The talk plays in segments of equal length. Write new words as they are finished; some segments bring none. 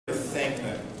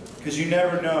Because you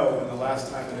never know when the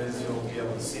last time it is you'll be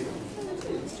able to see them.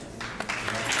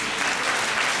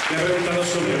 Me ha preguntado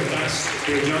sobre el cast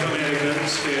de Young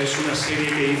Americans, que es una serie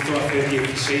que hizo hace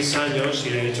 16 años, y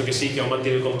le he dicho que sí, que aún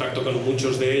mantiene contacto con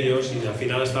muchos de ellos, y al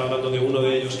final estaba hablando de uno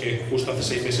de ellos que justo hace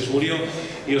 6 meses murió,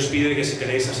 y os pide que si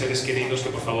tenéis a seres queridos, que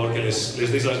por favor que les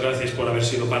deis las gracias por haber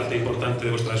sido parte importante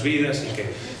de vuestras vidas y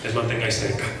que les mantengáis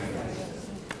cerca.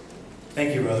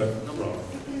 Thank you, brother. No problem.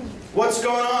 What's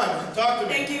going on? Talk to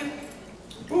me. Thank you.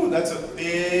 Ooh, that's a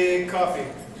big coffee.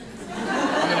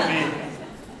 I'm gonna be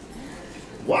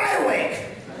wide awake.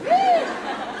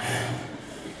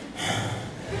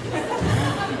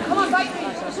 Come on, bite me.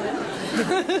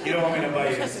 You don't want me to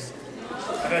bite you.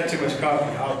 I've had too much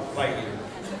coffee. I'll bite you.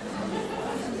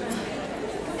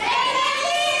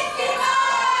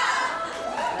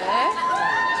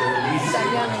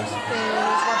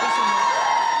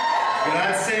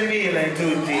 Grazie mille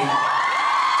tutti.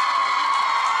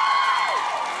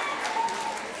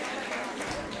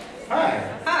 Hi.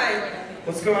 Hi.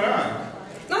 What's going on?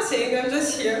 Nothing, I'm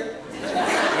just here. Nothing,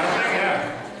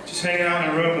 yeah. Just hanging out in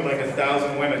a room with like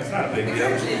 1,000 women. It's not a big deal.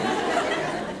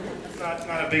 It's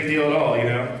not a big deal at all, you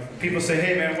know? People say,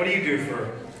 hey man, what do you do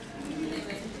for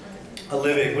a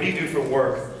living? What do you do for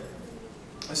work?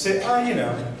 I say, you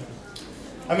know.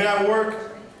 I mean, I work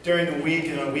during the week,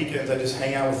 and on weekends I just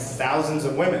hang out with thousands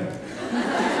of women.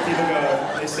 People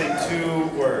go, they say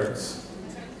 2 words.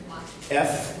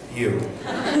 F you.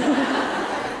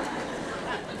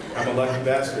 I'm a lucky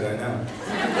bastard, I know.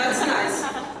 That's nice.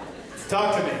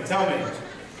 Talk to me, tell me.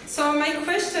 So my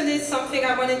question is something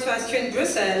I wanted to ask you in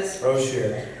Brussels. Oh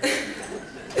shit.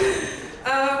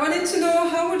 I wanted to know,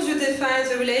 how would you define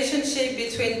the relationship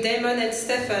between Damon and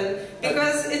Stefan?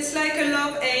 Because it's like a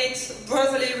love-hate,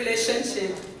 brotherly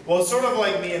relationship. Well, it's sort of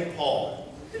like me and Paul.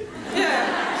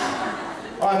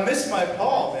 Yeah. Oh, I miss my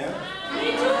Paul, man.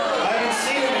 Me too. I haven't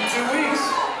seen him in 2 weeks.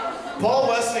 Paul,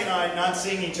 Wesley, and I not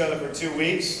seeing each other for 2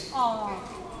 weeks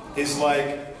is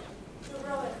like,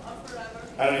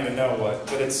 I don't even know what,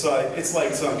 but it's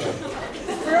like something.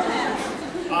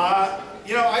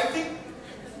 You know,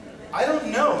 I don't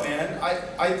know, man.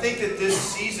 I think that this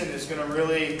season is going to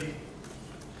really,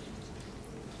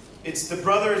 the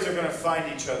brothers are going to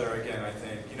find each other again, I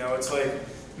think. You know, it's like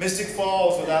Mystic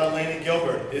Falls without Elena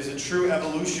Gilbert is a true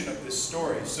evolution of this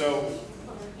story. So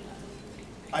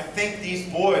I think these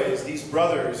boys, these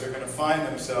brothers, are going to find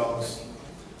themselves,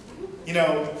 you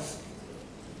know,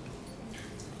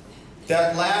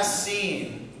 that last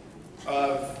scene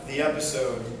of the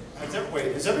episode. Has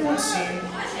everyone seen?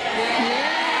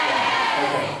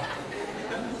 Okay.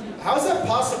 How is that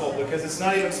possible? Because it's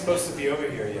not even supposed to be over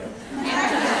here yet.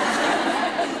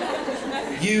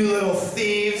 You little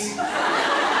thieves.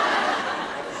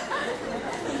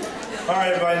 All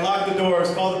right, everybody, lock the doors,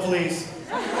 call the police.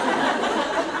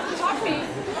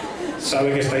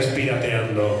 Sabe que estáis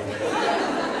pirateando.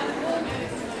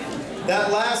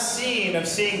 That last scene of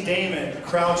seeing Damon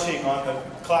crouching on the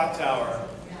clock tower,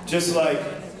 just like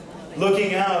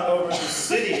looking out over the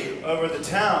city, over the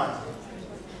town,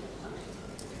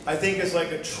 I think is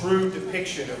like a true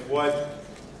depiction of what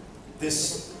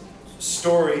this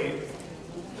story,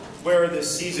 where this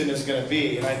season is going to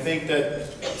be. And I think that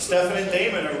Stefan and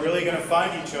Damon are really going to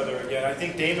find each other again. I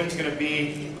think Damon's going to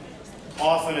be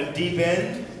off in a deep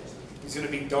end. He's going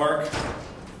to be dark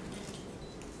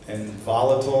and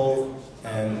volatile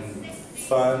and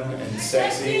fun and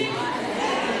sexy. It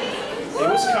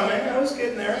was coming, I was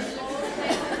getting there.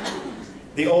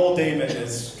 The old Damon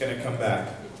is going to come back.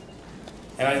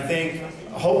 And I think,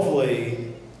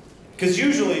 hopefully, because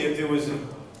usually if there was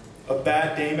a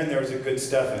bad Damon, there was a good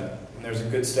Stefan. And there was a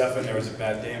good Stefan, there was a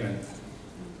bad Damon.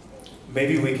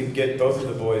 Maybe we could get both of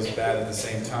the boys bad at the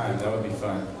same time. That would be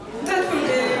fun. That would be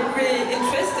really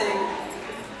interesting.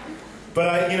 But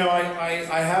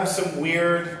I have some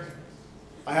weird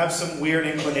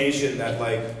inclination that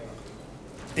like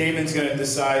Damon's gonna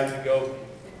decide to go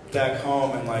back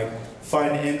home and like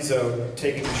find Enzo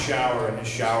taking a shower in his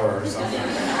shower or something.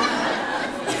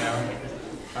 You know,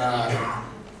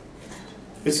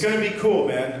 it's gonna be cool,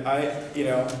 man. I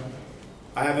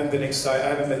haven't been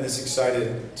this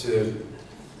excited to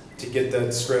get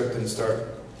that script and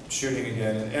start shooting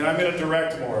again, and I'm gonna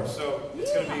direct more, so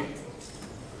it's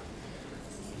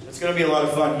gonna be a lot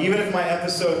of fun. Even if my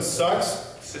episode sucks,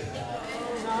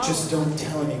 just don't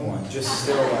tell anyone. Just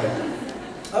still like,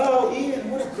 oh,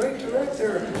 Ian, what a great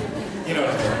director. You know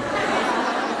what I mean?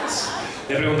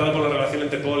 Le he preguntado por la relación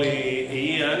entre Paul y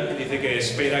Ian, y dice que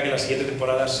espera que la siguiente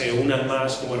temporada se unan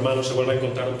más como hermanos, se vuelva a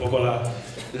encontrar un poco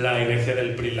la inercia de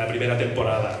la primera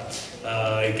temporada.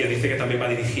 y que dice que también va a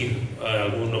dirigir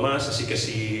alguno más, así que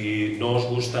si no os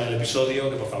gusta el episodio,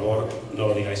 que por favor no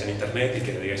lo digáis en internet y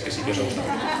que le digáis que sí que os ha gustado.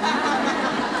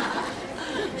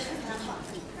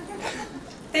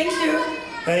 Thank you.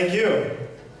 Thank you.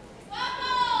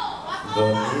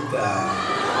 Bonita.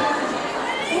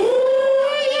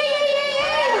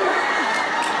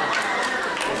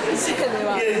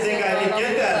 You didn't think I could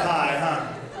get that high, huh?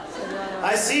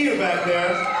 I see you back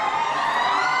there.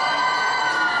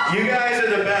 You guys are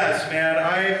the best, man.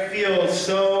 I feel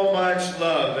so much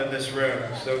love in this room,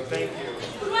 so thank you.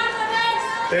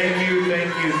 Thank you,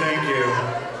 thank you, thank you.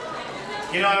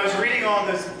 You know, I was reading all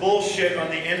this bullshit on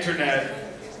the internet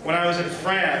when I was in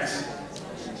France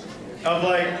of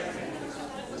like,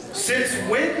 since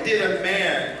when did a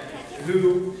man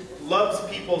who loves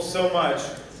people so much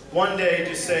one day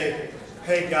just say,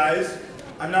 hey guys,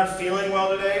 I'm not feeling well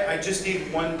today, I just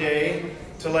need one day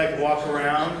to like walk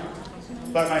around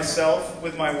by myself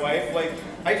with my wife, like,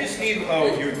 I just need,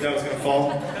 that was gonna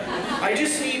fall. I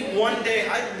just need one day,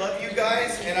 I love you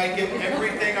guys, and I give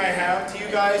everything I have to you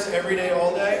guys every day,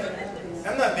 all day.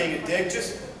 I'm not being a dick,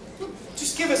 just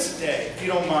give us a day, if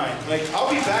you don't mind. Like, I'll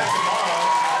be back tomorrow.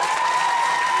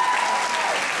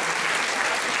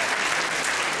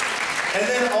 And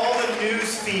then all the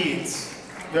news feeds,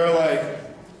 they're like,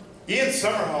 Ian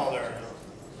Somerhalder,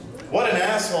 what an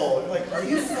asshole. They're like, are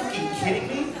you fucking kidding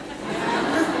me?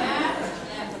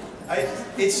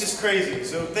 It's just crazy.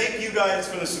 So thank you guys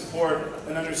for the support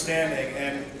and understanding,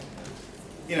 and,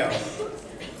 you know,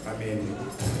 I mean,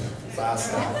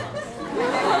 basta.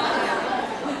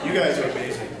 You guys are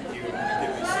amazing. You give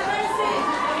me so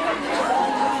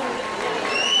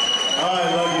I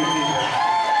love you people.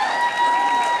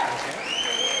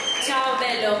 Ciao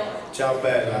bello. Ciao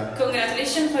bella.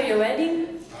 Congratulations for your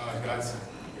wedding. Grazie.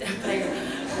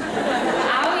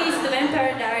 How is the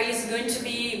Vampire Diaries going to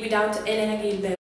be without Elena Gilbert?